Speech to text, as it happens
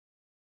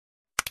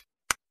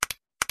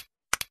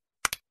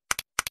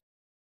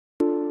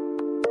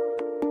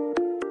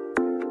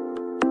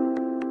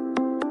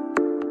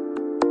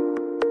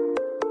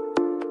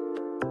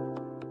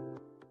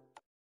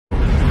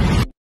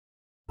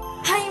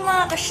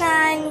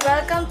Starshine!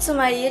 Welcome to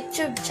my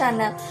YouTube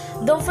channel.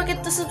 Don't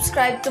forget to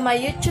subscribe to my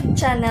YouTube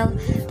channel.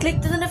 Click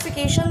the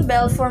notification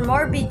bell for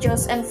more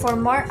videos and for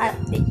more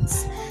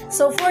updates.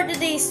 So for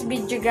today's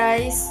video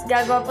guys,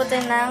 gagawa po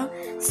tayo ng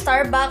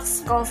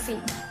Starbucks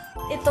coffee.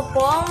 Ito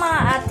po ang mga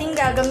ating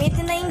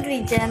gagamitin na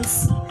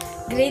ingredients.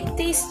 Great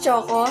Taste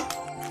Choco,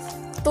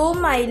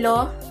 2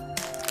 Milo,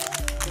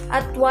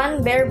 at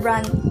 1 Bear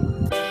Brand.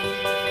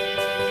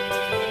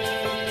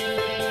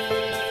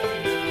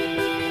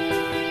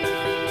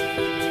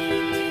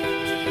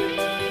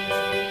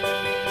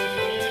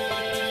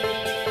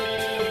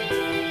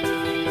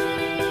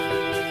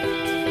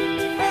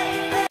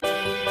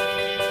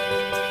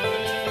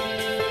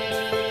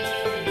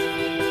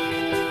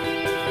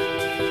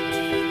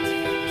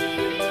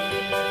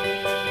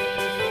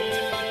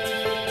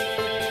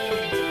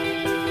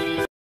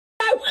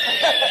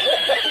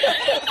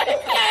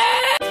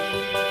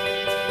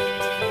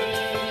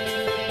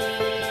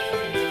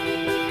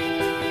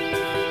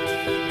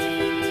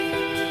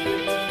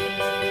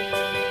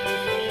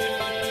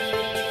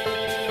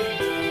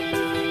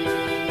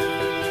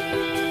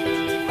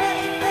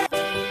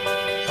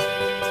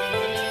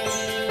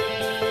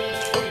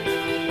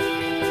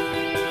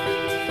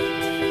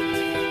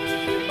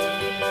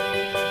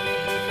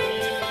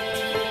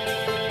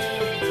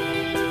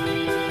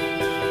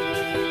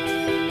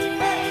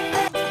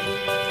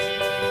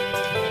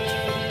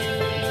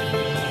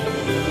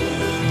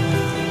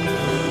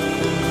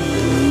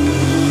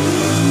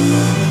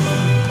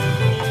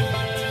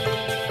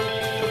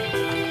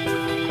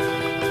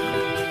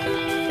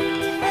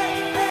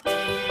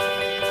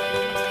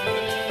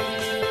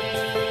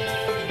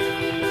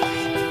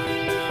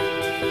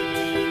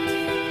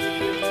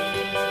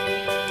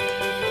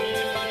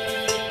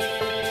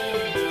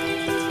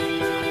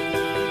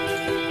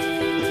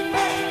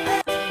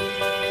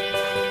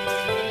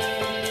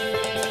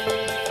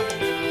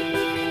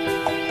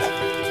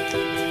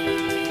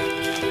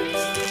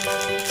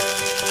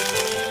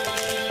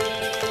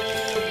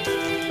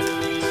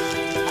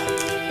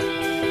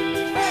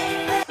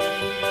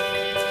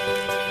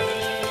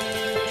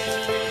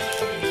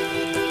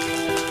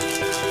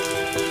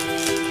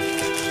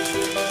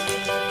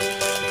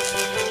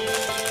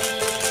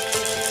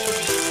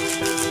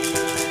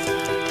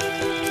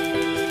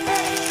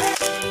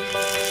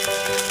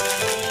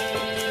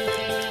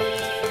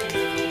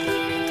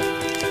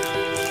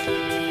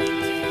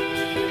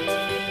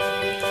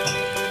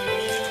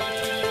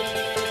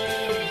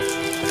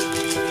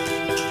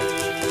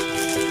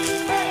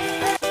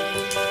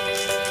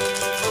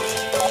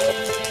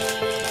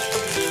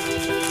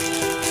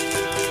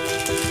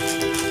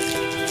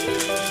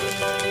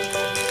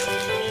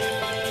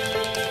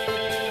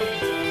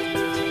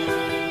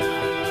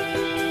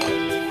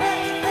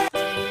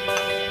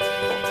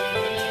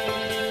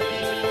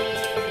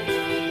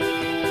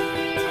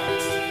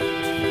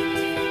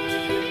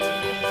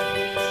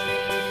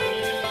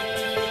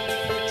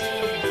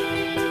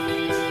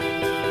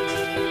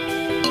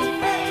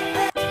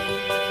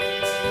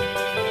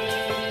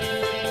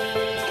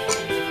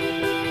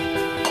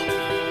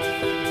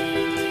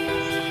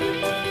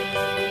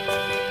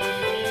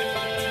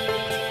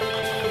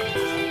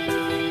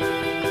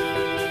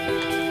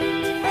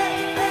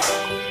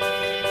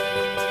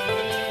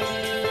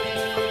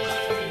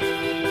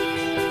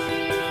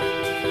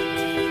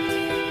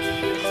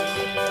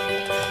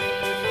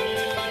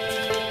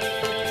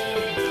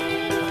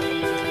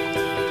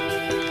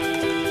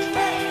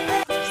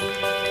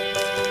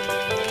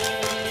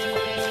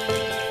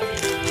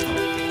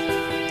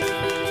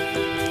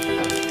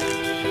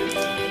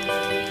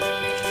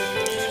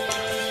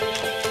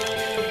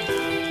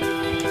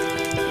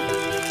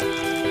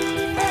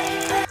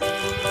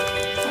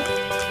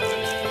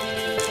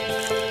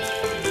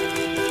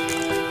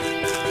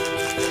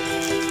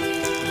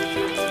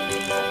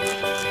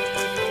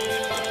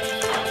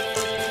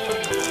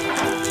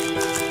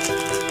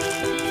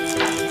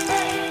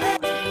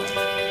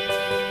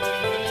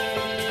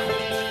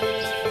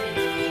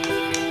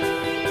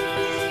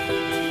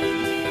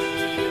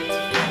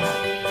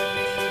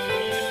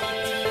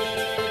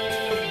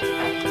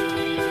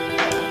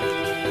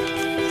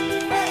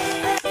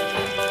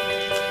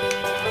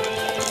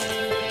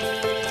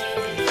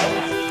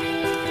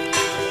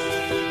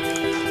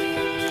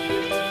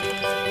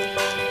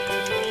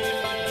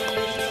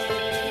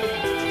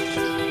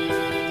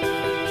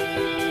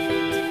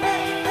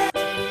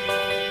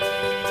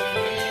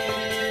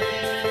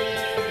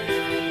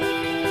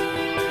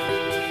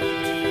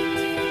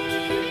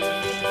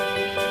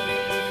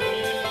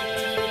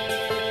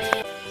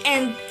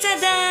 And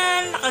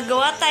tadan!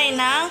 Nakagawa tayo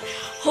ng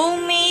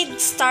homemade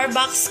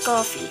Starbucks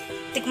coffee.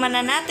 Tikman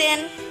na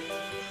natin.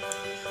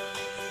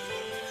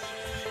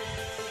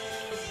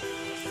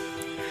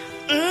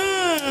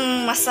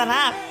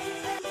 Masarap.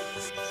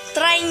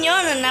 Try nyo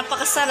na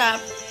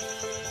napakasarap.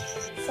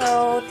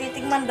 So,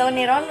 titikman daw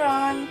ni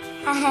Ronron.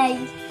 Hi.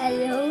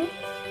 Hello.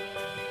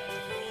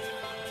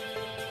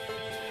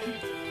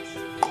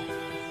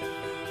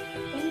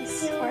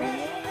 Thanks for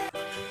you.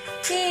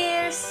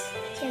 Cheers!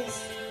 Cheers.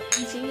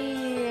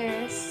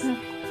 Cheers!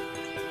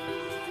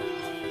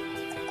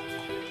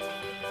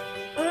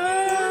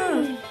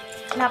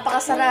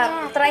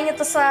 Napakasarap. Try nyo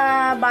to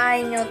sa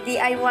bahay nyo.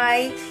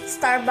 DIY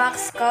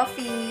Starbucks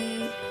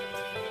coffee.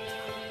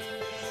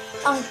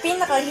 Ang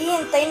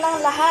pinakahihintay ng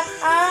lahat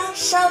ang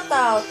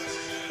shoutout.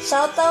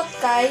 Shoutout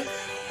kay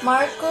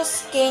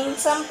Marcus King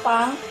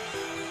Sampang,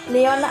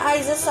 Leona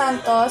Aiza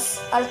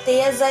Santos,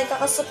 Althea Zayka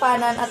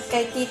Kasupanan at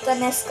kay Tita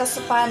Nes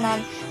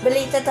Kasupanan.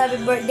 Belated happy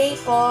birthday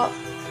po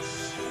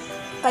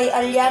kay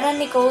Aliana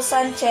Nicole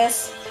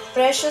Sanchez,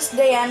 Precious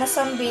Diana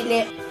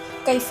Sambili,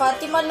 kay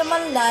Fatima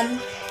Lumanlan,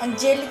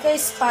 Angelica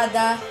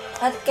Espada,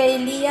 at kay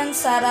Lian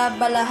Sara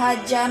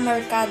Balahadja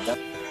Mercado.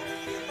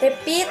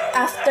 Repeat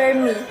after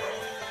me.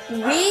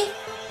 We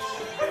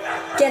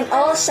can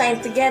all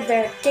shine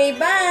together. Okay,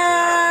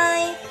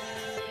 bye!